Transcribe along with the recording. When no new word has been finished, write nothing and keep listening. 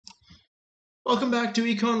Welcome back to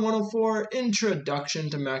Econ 104,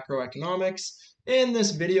 Introduction to Macroeconomics. In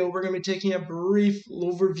this video, we're going to be taking a very brief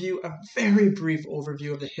overview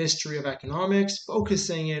of the history of economics,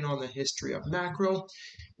 focusing in on the history of macro.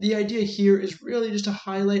 The idea here is really just to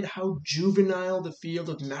highlight how juvenile the field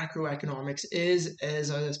of macroeconomics is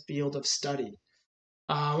as a field of study.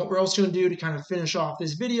 What we're also going to do to kind of finish off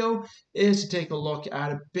this video is to take a look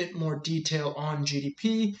at a bit more detail on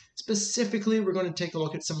GDP. Specifically, we're going to take a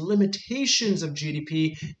look at some limitations of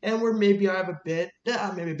GDP, and where maybe I have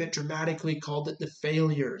maybe a bit dramatically called it the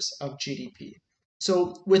failures of GDP.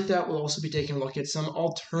 So with that, we'll also be taking a look at some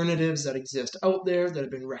alternatives that exist out there that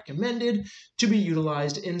have been recommended to be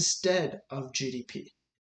utilized instead of GDP.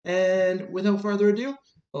 And without further ado,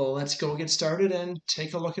 let's go get started and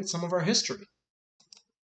take a look at some of our history.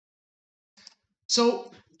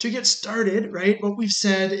 So to get started, right, what we've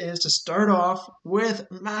said is to start off with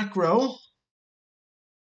macro.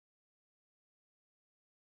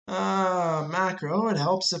 Macro, it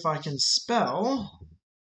helps if I can spell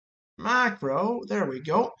macro. There we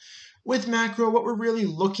go. With macro, what we're really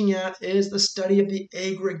looking at is the study of the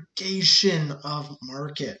aggregation of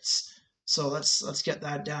markets. So let's get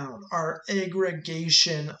that down. Our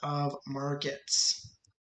aggregation of markets.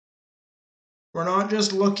 We're not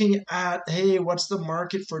just looking at, hey, what's the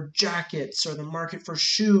market for jackets or the market for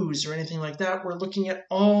shoes or anything like that. We're looking at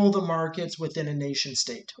all the markets within a nation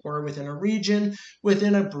state or within a region,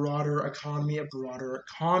 within a broader economy, a broader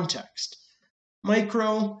context.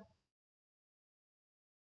 Micro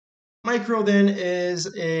then is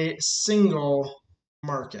a single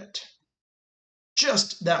market.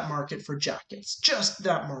 Just that market for jackets, just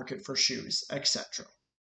that market for shoes, etc.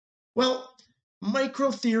 Well, micro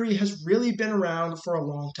theory has really been around for a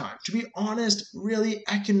long time. To be honest, really,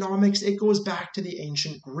 economics, it goes back to the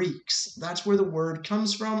ancient Greeks. That's where the word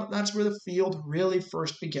comes from. That's where the field really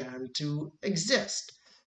first began to exist.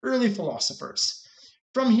 Early philosophers.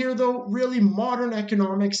 From here, though, really modern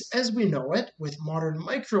economics as we know it, with modern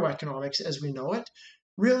microeconomics as we know it,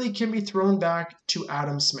 really can be thrown back to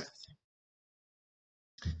Adam Smith.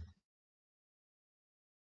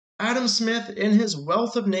 Adam Smith, in his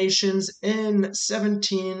Wealth of Nations in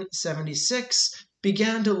 1776,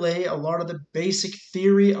 began to lay a lot of the basic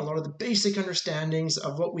theory, a lot of the basic understandings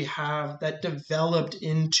of what we have that developed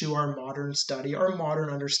into our modern study, our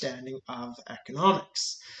modern understanding of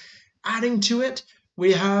economics. Adding to it,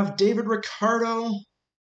 we have David Ricardo.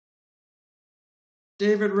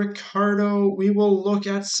 We will look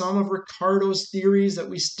at some of Ricardo's theories that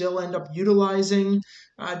we still end up utilizing.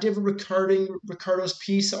 David Ricardo's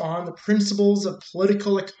piece on the principles of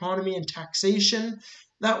political economy and taxation,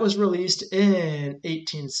 that was released in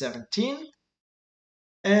 1817.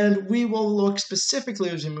 And we will look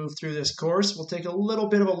specifically as we move through this course, we'll take a little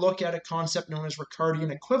bit of a look at a concept known as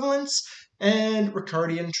Ricardian equivalence and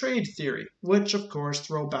Ricardian trade theory, which of course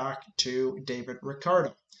throw back to David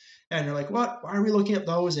Ricardo. And you're like, what? Why are we looking at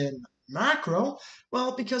those in macro?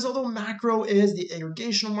 Well, because although macro is the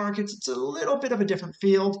aggregation of markets, it's a little bit of a different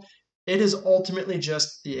field. It is ultimately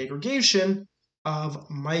just the aggregation of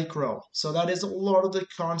micro. So that is a lot of the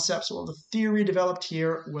concepts, or the theory developed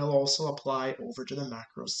here will also apply over to the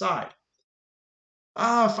macro side.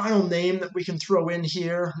 Final name that we can throw in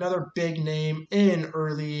here, another big name in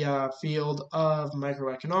early field of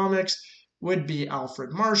microeconomics would be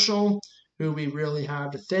Alfred Marshall, who we really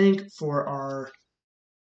have to thank for our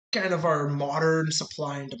modern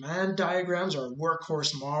supply and demand diagrams, our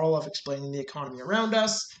workhorse model of explaining the economy around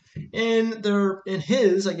us, in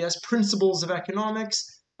his, Principles of Economics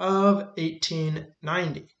of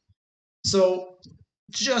 1890. So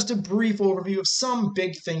just a brief overview of some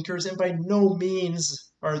big thinkers, and by no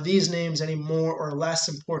means are these names any more or less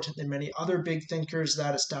important than many other big thinkers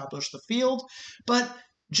that established the field, but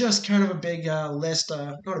just kind of a big list,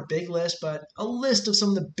 not a big list, but a list of some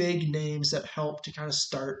of the big names that helped to kind of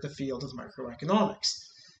start the field of microeconomics.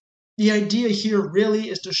 The idea here really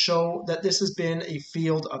is to show that this has been a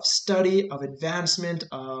field of study, of advancement,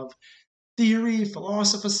 of theory,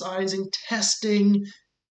 philosophizing, testing,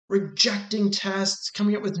 rejecting tests,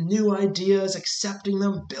 coming up with new ideas, accepting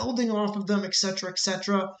them, building off of them, etc.,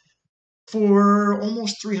 for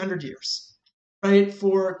almost 300 years. Right,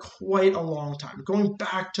 for quite a long time, going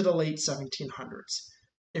back to the late 1700s.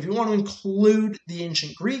 If you want to include the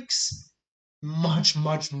ancient Greeks, much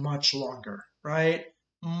longer, right?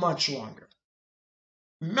 Much longer.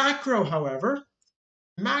 Macro, however,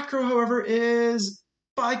 is,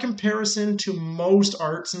 by comparison to most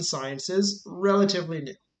arts and sciences, relatively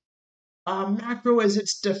new. Macro, as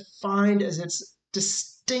it's defined as its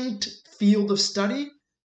distinct field of study,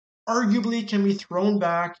 arguably can be thrown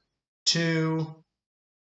back to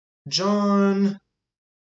John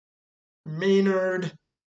Maynard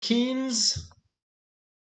Keynes.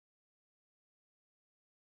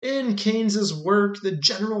 In Keynes's work, The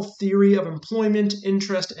General Theory of Employment,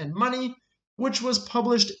 Interest, and Money, which was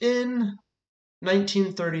published in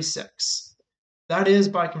 1936. That is,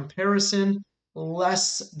 by comparison,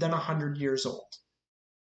 less than 100 years old.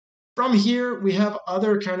 From here, we have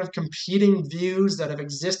other kind of competing views that have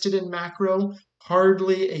existed in macro,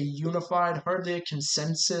 hardly a unified, hardly a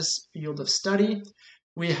consensus field of study.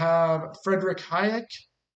 We have Friedrich Hayek.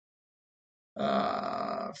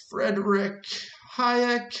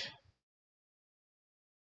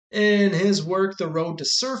 In his work, The Road to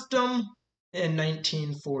Serfdom in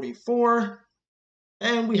 1944.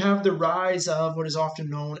 And we have the rise of what is often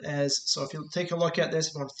known as, so if you take a look at this,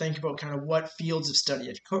 if you want to think about kind of what fields of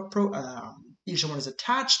study each one is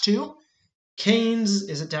attached to, Keynes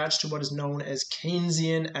is attached to what is known as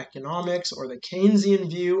Keynesian economics, or the Keynesian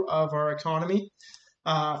view of our economy.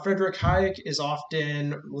 Friedrich Hayek is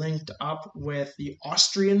often linked up with the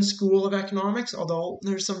Austrian school of economics, although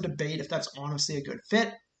there's some debate if that's honestly a good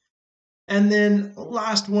fit. And then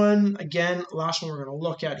last one we're going to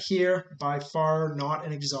look at here, by far not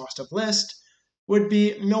an exhaustive list, would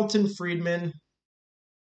be Milton Friedman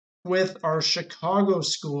with our Chicago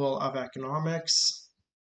School of Economics.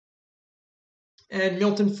 And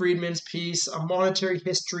Milton Friedman's piece, A Monetary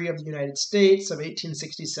History of the United States of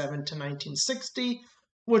 1867 to 1960,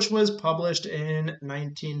 which was published in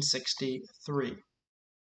 1963.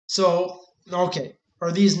 So, okay,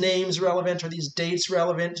 are these names relevant? Are these dates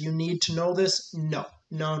relevant? Do you need to know this? No.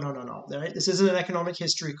 Right? This isn't an economic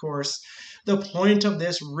history course. The point of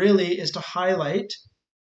this really is to highlight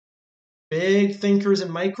big thinkers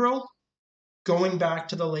in micro going back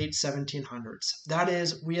to the late 1700s. That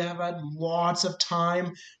is, we have had lots of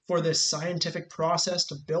time for this scientific process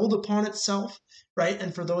to build upon itself, right?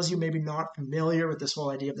 And for those of you maybe not familiar with this whole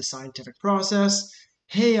idea of the scientific process,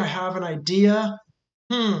 hey, I have an idea.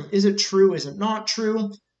 Is it true? Is it not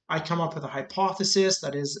true? I come up with a hypothesis,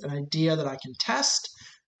 that is an idea that I can test.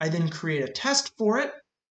 I then create a test for it.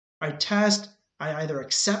 I either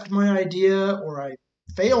accept my idea or I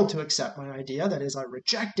fail to accept my idea, that is, I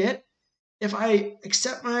reject it. If I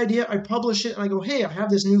accept my idea, I publish it and I go, hey, I have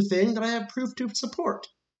this new thing that I have proof to support.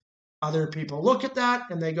 Other people look at that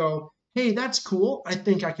and they go, hey, that's cool. I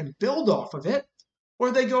think I can build off of it. Or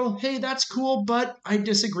they go, hey, that's cool, but I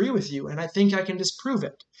disagree with you and I think I can disprove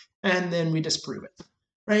it. And then we disprove it,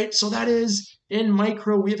 right? So that is, in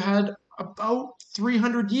micro, we've had about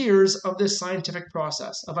 300 years of this scientific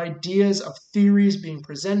process, of ideas, of theories being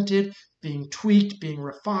presented, being tweaked, being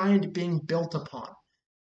refined, being built upon.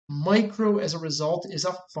 Micro, as a result, is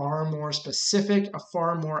a far more specific, a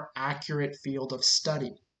far more accurate field of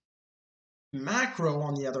study. Macro,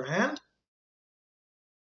 on the other hand,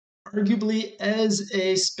 arguably as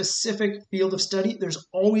a specific field of study, there's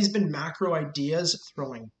always been macro ideas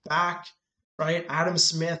throwing back, right? Adam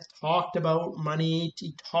Smith talked about money,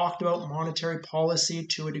 he talked about monetary policy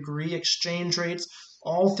to a degree, exchange rates,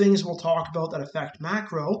 all things we'll talk about that affect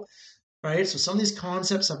macro, right? So some of these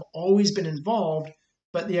concepts have always been involved,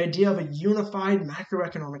 but the idea of a unified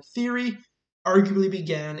macroeconomic theory arguably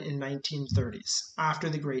began in 1930s, after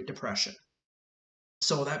the Great Depression.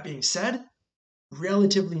 So that being said,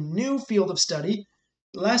 relatively new field of study,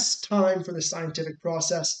 less time for the scientific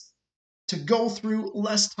process to go through,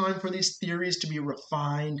 less time for these theories to be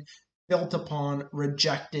refined, built upon,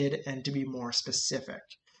 rejected, and to be more specific.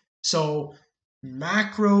 So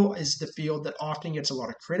macro is the field that often gets a lot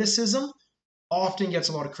of criticism,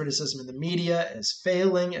 in the media as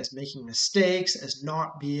failing, as making mistakes, as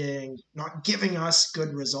not giving us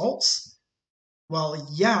good results. Well,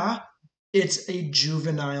 yeah, it's a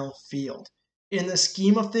juvenile field. In the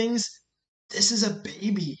scheme of things, this is a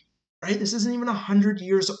baby, right? This isn't even 100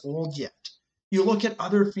 years old yet. You look at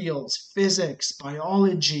other fields, physics,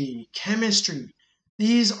 biology, chemistry,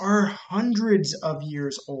 these are hundreds of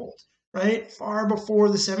years old, right? Far before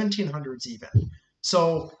the 1700s even.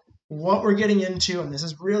 So what we're getting into, and this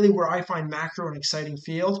is really where I find macro an exciting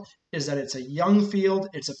field, is that it's a young field.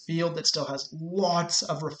 It's a field that still has lots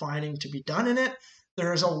of refining to be done in it.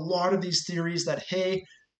 There's a lot of these theories that, hey,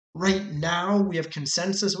 right now we have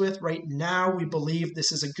consensus with, right now we believe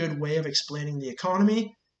this is a good way of explaining the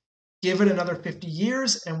economy. Give it another 50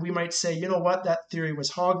 years and we might say, you know what, that theory was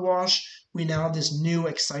hogwash. We now have this new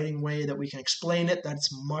exciting way that we can explain it that's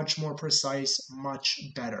much more precise, much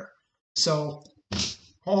better. So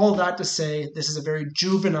all that to say, this is a very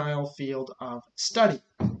juvenile field of study.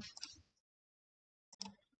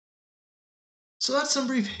 So that's some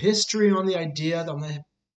brief history on the idea, on the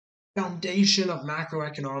foundation of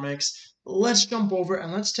macroeconomics, let's jump over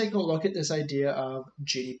and let's take a look at this idea of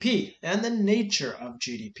GDP and the nature of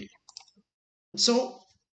GDP. So,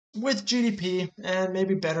 with GDP, and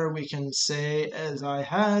maybe better we can say, as I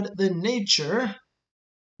had, the nature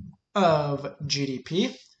of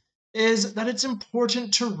GDP is that it's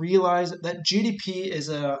important to realize that GDP is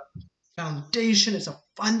a foundation, it's a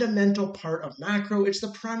fundamental part of macro. It's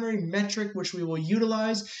the primary metric which we will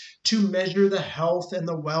utilize to measure the health and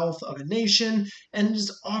the wealth of a nation, and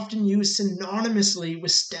is often used synonymously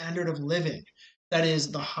with standard of living. That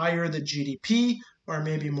is, the higher the GDP, or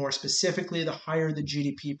maybe more specifically, the higher the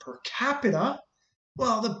GDP per capita,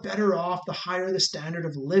 well, the better off, the higher the standard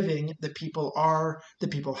of living the people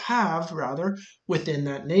have, rather, within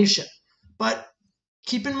that nation. But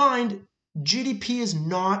keep in mind, GDP is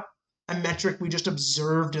not a metric we just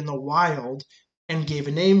observed in the wild and gave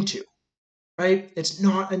a name to, right? It's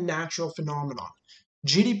not a natural phenomenon.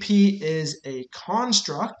 GDP is a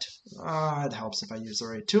construct. It helps if I use the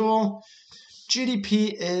right tool.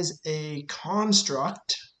 GDP is a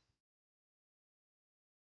construct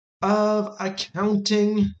of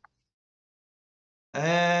accounting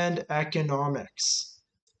and economics.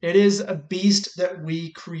 It is a beast that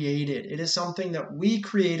we created. It is something that we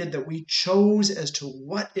created, that we chose as to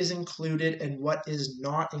what is included and what is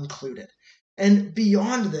not included. And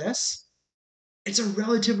beyond this, it's a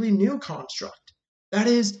relatively new construct. That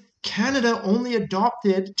is, Canada only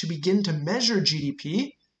adopted to begin to measure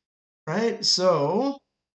GDP, right? So,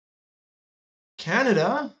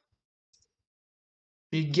 Canada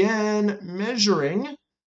began measuring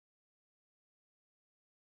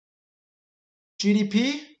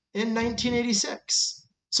GDP in 1986.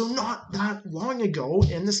 So not that long ago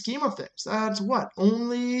in the scheme of things. That's what,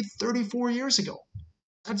 only 34 years ago.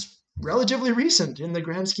 That's relatively recent in the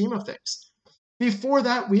grand scheme of things. Before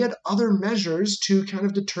that, we had other measures to kind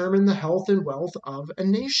of determine the health and wealth of a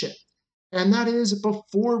nation. And that is,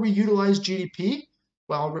 before we utilized GDP,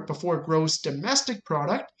 well, before gross domestic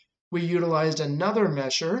product, we utilized another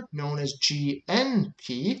measure known as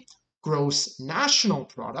GNP, gross national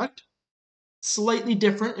product, slightly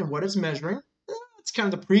different in what it's measuring. It's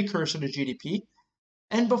kind of the precursor to GDP.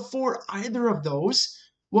 And before either of those,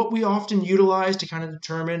 what we often utilize to kind of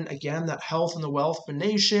determine, again, that health and the wealth of a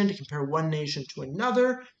nation, to compare one nation to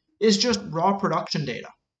another, is just raw production data.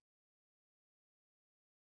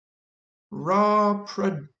 Raw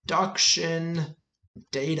production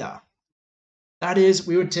data. That is,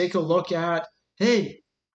 we would take a look at, hey,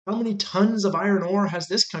 how many tons of iron ore has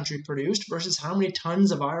this country produced versus how many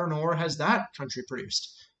tons of iron ore has that country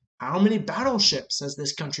produced? How many battleships has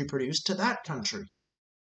this country produced to that country?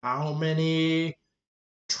 How many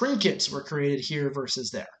trinkets were created here versus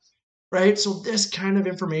there? Right? So this kind of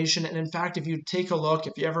information, and in fact, if you take a look,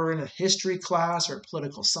 if you're ever in a history class or a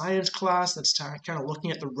political science class that's kind of looking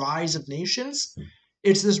at the rise of nations,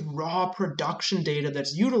 it's this raw production data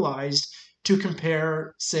that's utilized to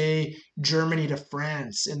compare, say, Germany to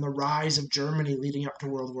France in the rise of Germany leading up to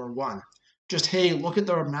World War I. Just, hey, look at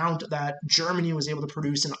the amount that Germany was able to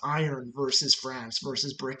produce in iron versus France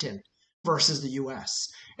versus Britain versus the US.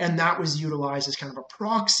 And that was utilized as kind of a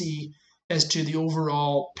proxy as to the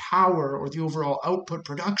overall power or the overall output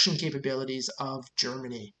production capabilities of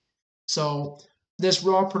Germany. So this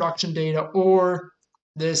raw production data, or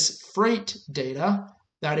this freight data,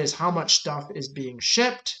 that is how much stuff is being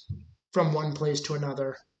shipped from one place to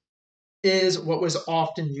another, is what was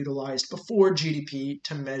often utilized before GDP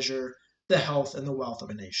to measure the health and the wealth of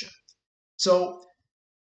a nation. So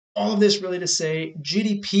all of this really to say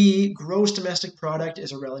GDP, gross domestic product,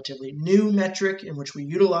 is a relatively new metric in which we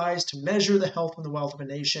utilize to measure the health and the wealth of a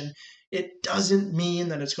nation. It doesn't mean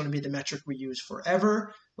that it's going to be the metric we use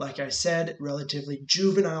forever. Like I said, relatively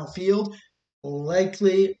juvenile field.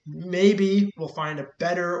 Likely, maybe we'll find a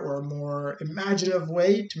better or a more imaginative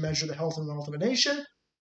way to measure the health and wealth of a nation.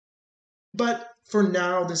 But for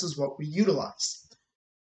now, this is what we utilize.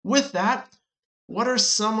 With that, what are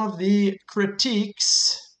some of the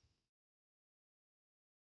critiques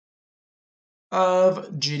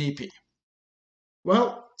of GDP?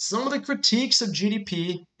 Well, some of the critiques of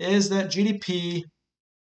GDP is that GDP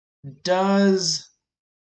does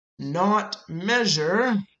not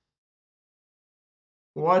measure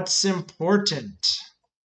what's important,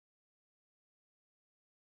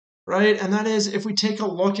 right? And that is, if we take a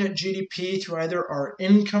look at GDP through either our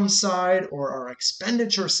income side or our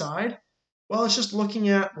expenditure side, well, it's just looking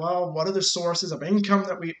at, well, what are the sources of income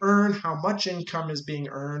that we earn, how much income is being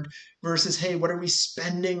earned, versus, hey, what are we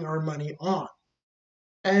spending our money on?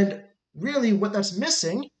 And really what that's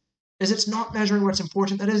missing is it's not measuring what's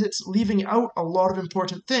important. That is, it's leaving out a lot of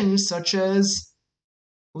important things, such as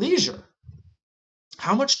Leisure.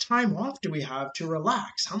 How much time off do we have to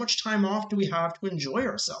relax? How much time off do we have to enjoy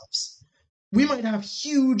ourselves? We might have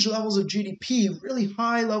huge levels of GDP, really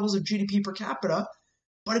high levels of GDP per capita,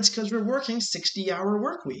 but it's because we're working 60-hour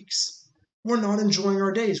work weeks. We're not enjoying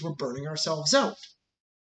our days. We're burning ourselves out.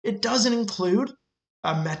 It doesn't include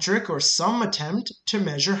a metric or some attempt to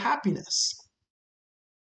measure happiness.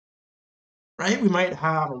 Right? We might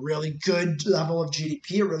have a really good level of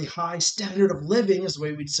GDP, a really high standard of living is the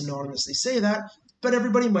way we'd synonymously say that, but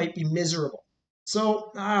everybody might be miserable.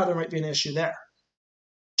 So there might be an issue there.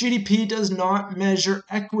 GDP does not measure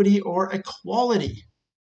equity or equality.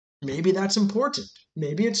 Maybe that's important.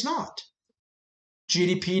 Maybe it's not.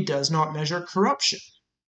 GDP does not measure corruption.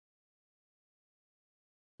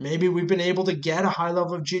 Maybe we've been able to get a high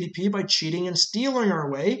level of GDP by cheating and stealing our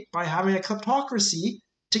way, by having a kleptocracy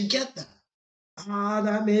to get that.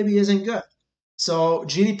 That maybe isn't good. So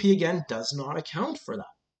GDP, again, does not account for that.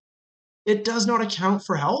 It does not account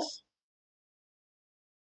for health.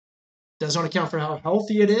 Does not account for how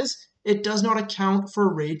healthy it is. It does not account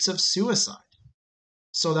for rates of suicide.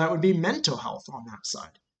 So that would be mental health on that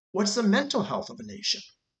side. What's the mental health of a nation?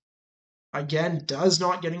 Again, does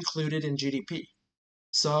not get included in GDP.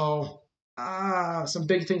 So, some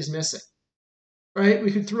big things missing, right?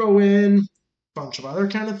 We could throw in a bunch of other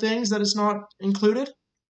kind of things that is not included.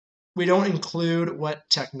 We don't include what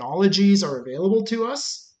technologies are available to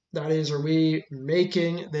us. That is, are we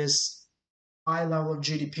making this high level of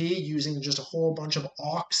GDP using just a whole bunch of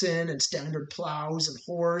oxen and standard plows and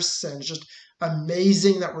horse, and it's just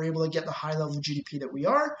amazing that we're able to get the high level of GDP that we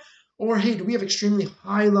are? Or, hey, do we have extremely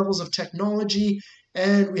high levels of technology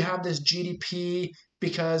and we have this GDP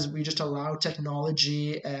because we just allow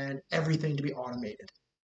technology and everything to be automated,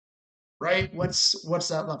 right? What's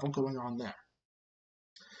that level going on there?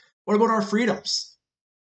 What about our freedoms?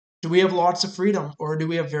 Do we have lots of freedom or do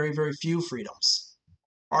we have very, very few freedoms?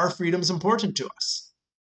 Are freedoms important to us?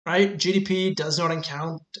 Right? GDP does not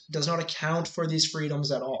account for these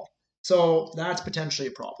freedoms at all. So that's potentially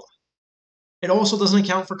a problem. It also doesn't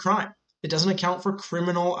account for crime. It doesn't account for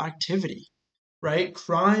criminal activity, right?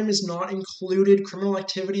 Crime is not included. Criminal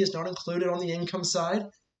activity is not included on the income side.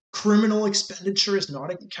 Criminal expenditure is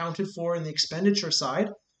not accounted for in the expenditure side.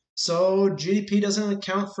 So GDP doesn't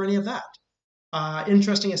account for any of that.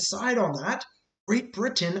 Interesting aside on that, Great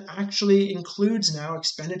Britain actually includes now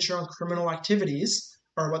expenditure on criminal activities,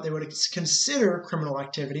 or what they would consider criminal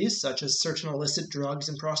activities, such as certain illicit drugs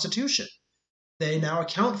and prostitution. They now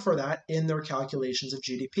account for that in their calculations of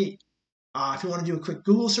GDP. If you want to do a quick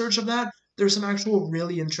Google search of that, there's some actual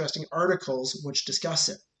really interesting articles which discuss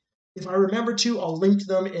it. If I remember to, I'll link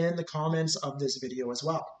them in the comments of this video as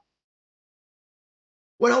well.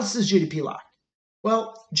 What else does GDP lack?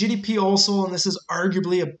 Well, GDP also, and this is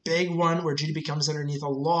arguably a big one where GDP comes underneath a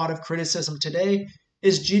lot of criticism today,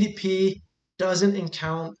 is GDP doesn't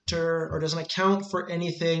account for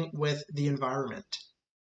anything with the environment.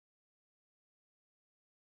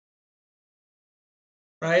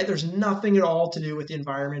 Right? There's nothing at all to do with the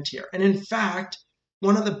environment here. And in fact,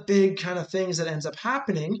 one of the big kind of things that ends up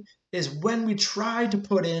happening is when we try to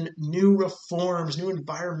put in new reforms, new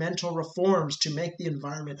environmental reforms to make the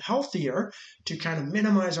environment healthier, to kind of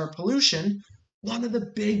minimize our pollution, one of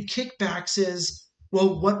the big kickbacks is,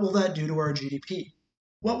 well, what will that do to our GDP?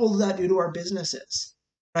 What will that do to our businesses?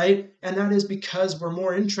 Right? And that is because we're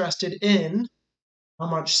more interested in how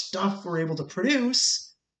much stuff we're able to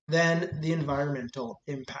produce than the environmental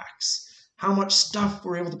impacts. How much stuff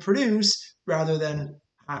we're able to produce rather than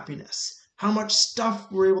happiness. How much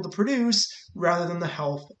stuff we're able to produce rather than the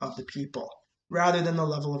health of the people, rather than the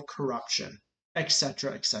level of corruption,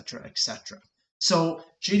 etc., etc., etc. So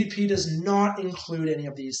GDP does not include any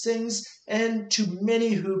of these things, and to many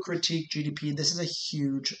who critique GDP, this is a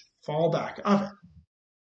huge fallback of it.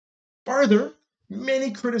 Farther, many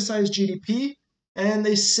criticize GDP and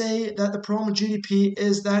they say that the problem with GDP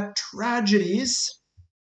is that tragedies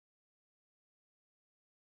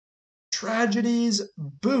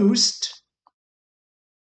boost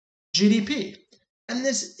GDP. And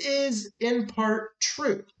this is in part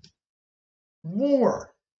true.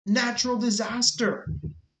 War, natural disaster,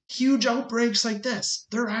 huge outbreaks like this,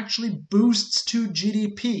 they're actually boosts to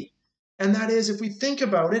GDP. And that is, if we think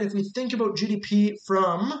about it, if we think about GDP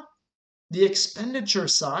from the expenditure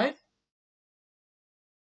side,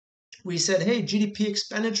 we said, hey, GDP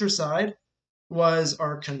expenditure side was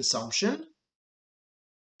our consumption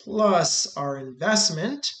plus our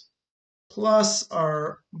investment plus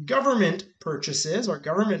our government purchases, our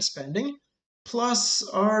government spending, plus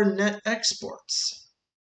our net exports.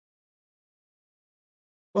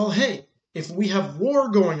 Well, hey, if we have war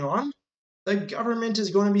going on, the government is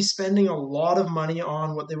going to be spending a lot of money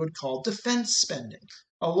on what they would call defense spending.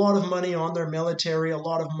 A lot of money on their military, a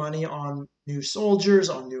lot of money on new soldiers,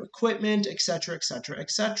 on new equipment, etc., etc.,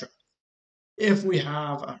 etc. If we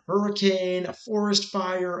have a hurricane, a forest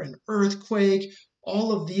fire, an earthquake,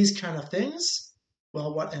 all of these kind of things,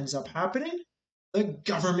 well, what ends up happening? The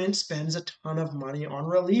government spends a ton of money on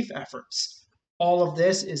relief efforts. All of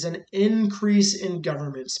this is an increase in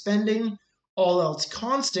government spending. All else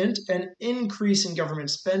constant, an increase in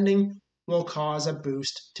government spending will cause a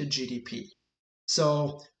boost to GDP.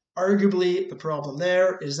 So, arguably, the problem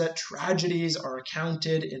there is that tragedies are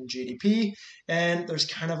accounted in GDP, and there's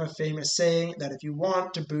kind of a famous saying that if you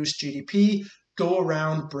want to boost GDP, go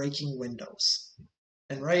around breaking windows.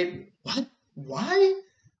 And right, what? Why?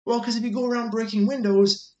 Well, because if you go around breaking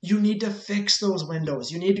windows, you need to fix those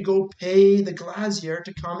windows. You need to go pay the glazier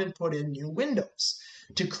to come and put in new windows,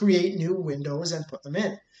 to create new windows and put them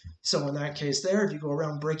in. So in that case there, if you go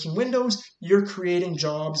around breaking windows, you're creating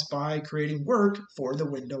jobs by creating work for the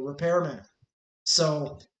window repairman.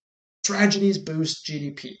 So tragedies boost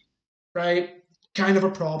GDP, right? Kind of a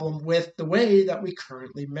problem with the way that we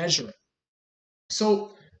currently measure it.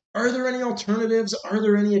 So are there any alternatives? Are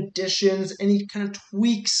there any additions, any kind of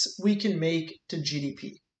tweaks we can make to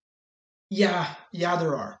GDP? Yeah,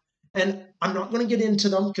 there are. And I'm not going to get into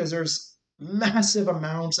them because there's massive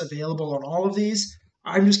amounts available on all of these.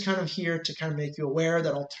 I'm just kind of here to kind of make you aware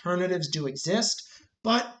that alternatives do exist.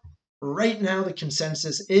 But right now, the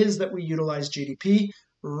consensus is that we utilize GDP.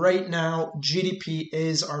 Right now, GDP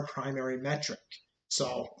is our primary metric.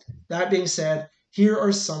 So, that being said, here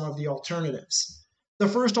are some of the alternatives. The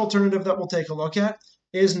first alternative that we'll take a look at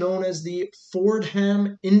is known as the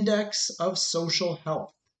Fordham Index of Social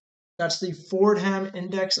Health. That's the Fordham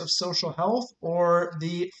Index of Social Health, or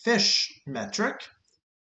the FISH metric.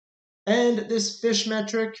 And this FISH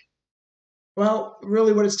metric, well,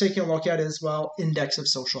 really what it's taking a look at is, well, index of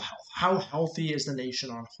social health. How healthy is the nation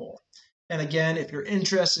on whole? And again, if you're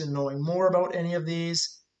interested in knowing more about any of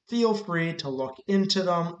these, feel free to look into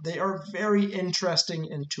them. They are very interesting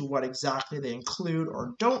into what exactly they include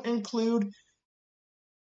or don't include.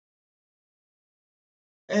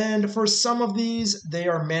 And for some of these, they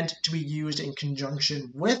are meant to be used in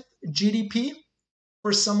conjunction with GDP.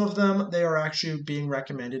 For some of them, they are actually being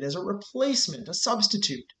recommended as a replacement, a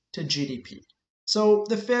substitute to GDP. So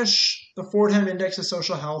the FISH, the Fordham Index of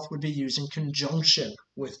Social Health, would be used in conjunction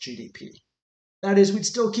with GDP. That is, we'd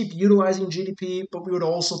still keep utilizing GDP, but we would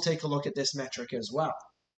also take a look at this metric as well.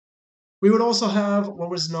 We would also have what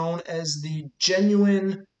was known as the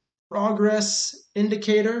Genuine Progress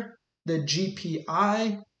Indicator, the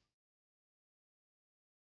GPI,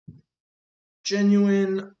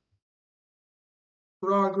 Genuine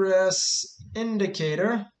Progress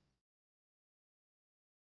Indicator,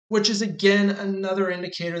 which is again another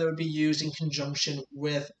indicator that would be used in conjunction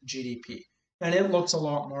with GDP. And it looks a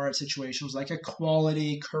lot more at situations like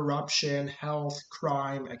equality, corruption, health,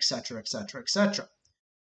 crime, etc., etc., etc.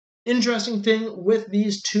 Interesting thing with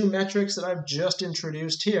these two metrics that I've just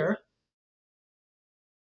introduced here,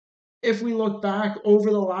 if we look back over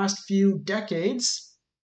the last few decades,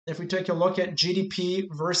 if we take a look at GDP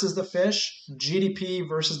versus the FISH, GDP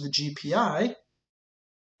versus the GPI,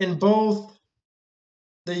 in both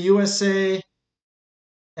the USA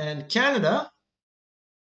and Canada,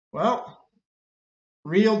 well,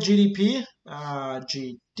 real GDP,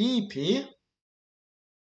 GDP,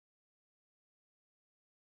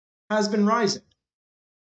 has been rising.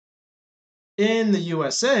 In the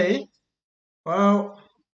USA, well,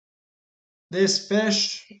 this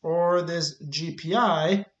FISH or this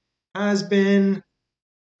GPI has been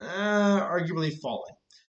arguably falling.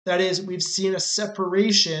 That is, we've seen a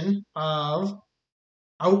separation of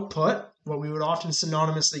output, what we would often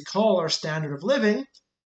synonymously call our standard of living,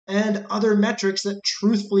 and other metrics that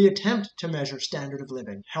truthfully attempt to measure standard of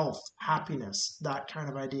living, health, happiness, that kind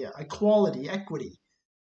of idea, equality, equity.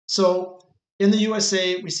 So in the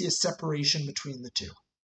USA, we see a separation between the two.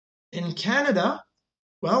 In Canada,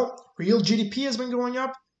 well, real GDP has been going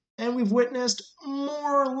up, and we've witnessed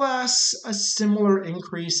more or less a similar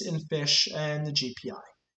increase in FISH and the GPI.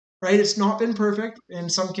 Right? It's not been perfect. In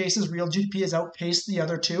some cases, real GDP has outpaced the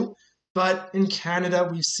other two. But in Canada,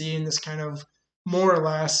 we've seen this kind of more or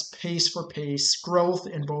less pace for pace growth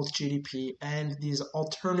in both GDP and these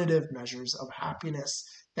alternative measures of happiness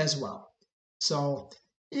as well. So,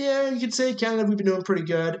 yeah, you could say Canada, we've been doing pretty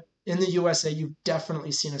good. In the USA, you've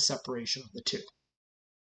definitely seen a separation of the two.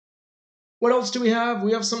 What else do we have?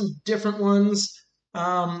 We have some different ones.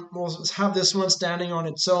 We'll have this one standing on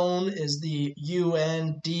its own is the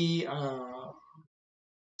UNHDI.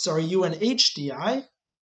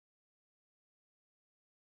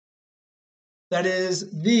 That is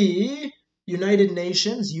the United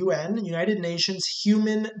Nations, UN, United Nations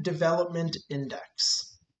Human Development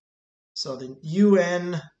Index. So the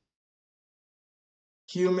UN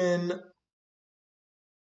Human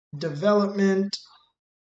Development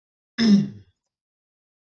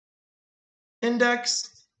Index.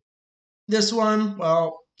 This one,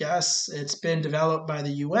 well, yes, it's been developed by the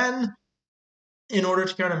UN in order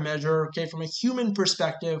to kind of measure, okay, from a human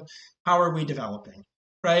perspective, how are we developing,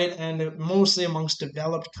 right? And mostly amongst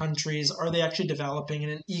developed countries, are they actually developing in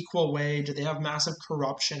an equal way? Do they have massive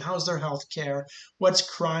corruption? How's their health care? What's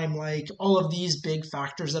crime like? All of these big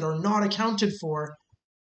factors that are not accounted for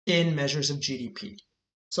in measures of GDP.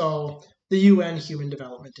 So the UN Human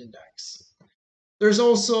Development Index. There's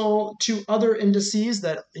also two other indices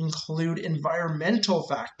that include environmental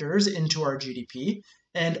factors into our GDP,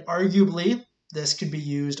 and arguably this could be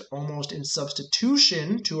used almost in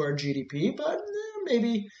substitution to our GDP, but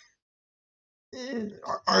maybe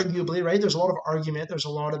arguably, right? There's a lot of argument, there's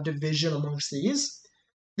a lot of division amongst these.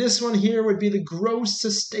 This one here would be the gross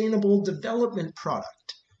sustainable development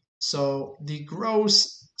product. So the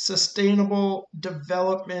gross sustainable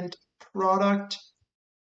development product,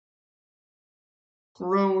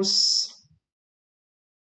 gross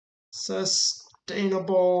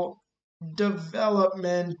sustainable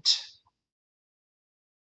development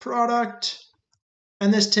product.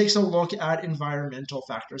 And this takes a look at environmental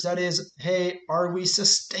factors. That is, hey, are we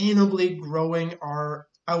sustainably growing our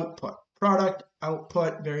output? Product,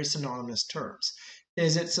 output, very synonymous terms.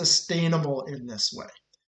 Is it sustainable in this way?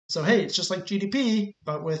 So, hey, it's just like GDP,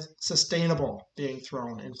 but with sustainable being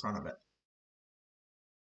thrown in front of it.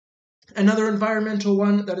 Another environmental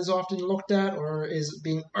one that is often looked at or is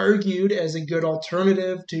being argued as a good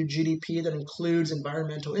alternative to GDP that includes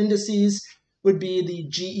environmental indices would be the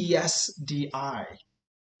GESDI.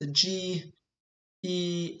 The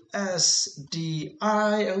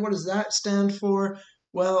GESDI, and what does that stand for?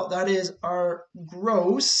 Well, that is our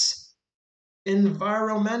gross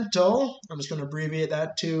environmental, I'm just going to abbreviate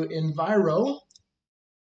that to Enviro,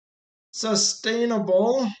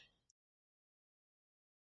 sustainable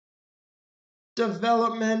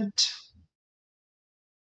development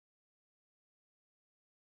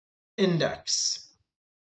index.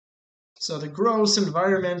 So the gross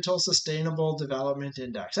environmental sustainable development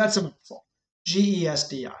index. That's a mouthful.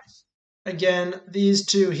 GESDI. Again, these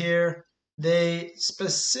two here, they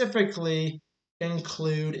specifically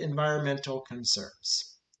include environmental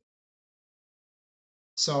concerns.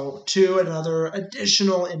 So two another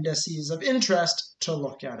additional indices of interest to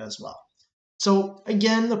look at as well. So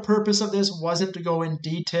again, the purpose of this wasn't to go in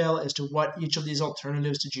detail as to what each of these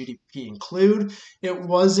alternatives to GDP include. It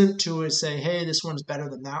wasn't to say, hey, this one's better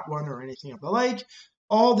than that one or anything of the like.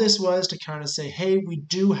 All this was to kind of say, hey, we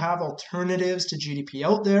do have alternatives to GDP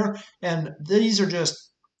out there, and these are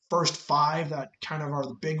just first five that kind of are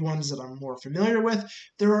the big ones that I'm more familiar with.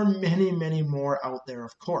 There are many, many more out there,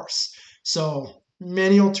 of course. So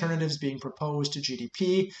many alternatives being proposed to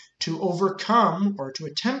GDP to overcome or to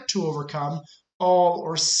attempt to overcome all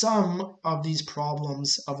or some of these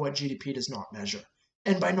problems of what GDP does not measure.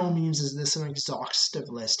 And by no means is this an exhaustive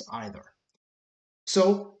list either.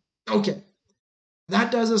 So, okay,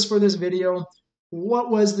 that does us for this video.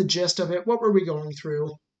 What was the gist of it? What were we going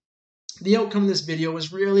through? The outcome of this video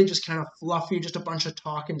was really just kind of fluffy, just a bunch of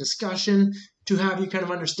talk and discussion to have you kind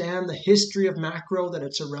of understand the history of macro, that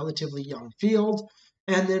it's a relatively young field,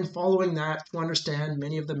 and then following that to understand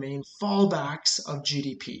many of the main fallbacks of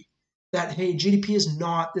GDP. That, hey, GDP is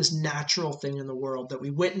not this natural thing in the world that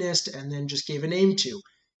we witnessed and then just gave a name to.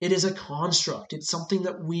 It is a construct. It's something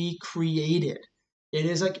that we created. It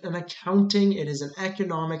is like an accounting, it is an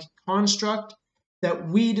economic construct that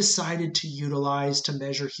we decided to utilize to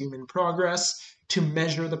measure human progress, to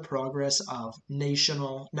measure the progress of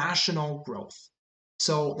national growth.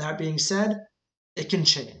 So that being said, it can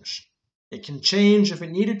change. It can change if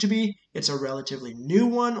it needed to be. It's a relatively new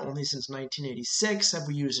one. Only since 1986 have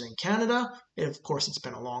we used it in Canada. Of course, it's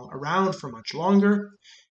been around for much longer.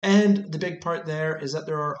 And the big part there is that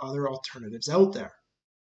there are other alternatives out there.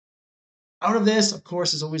 Out of this, of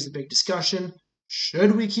course, is always the big discussion.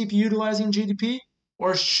 Should we keep utilizing GDP?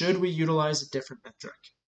 Or should we utilize a different metric?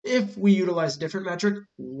 If we utilize a different metric,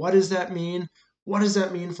 what does that mean? What does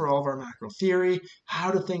that mean for all of our macro theory? How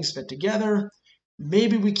do things fit together?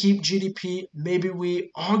 Maybe we keep GDP, maybe we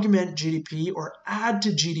augment GDP or add to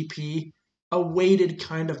GDP a weighted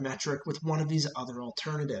kind of metric with one of these other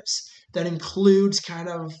alternatives that includes kind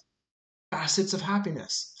of facets of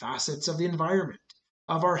happiness, facets of the environment,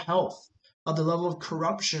 of our health, of the level of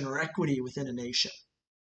corruption or equity within a nation.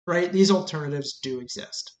 Right? These alternatives do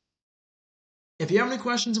exist. If you have any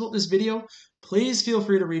questions about this video, please feel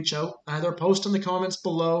free to reach out. Either post in the comments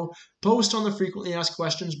below, post on the frequently asked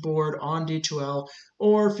questions board on D2L,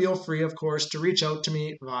 or feel free, of course, to reach out to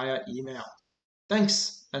me via email.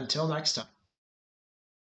 Thanks. Until next time.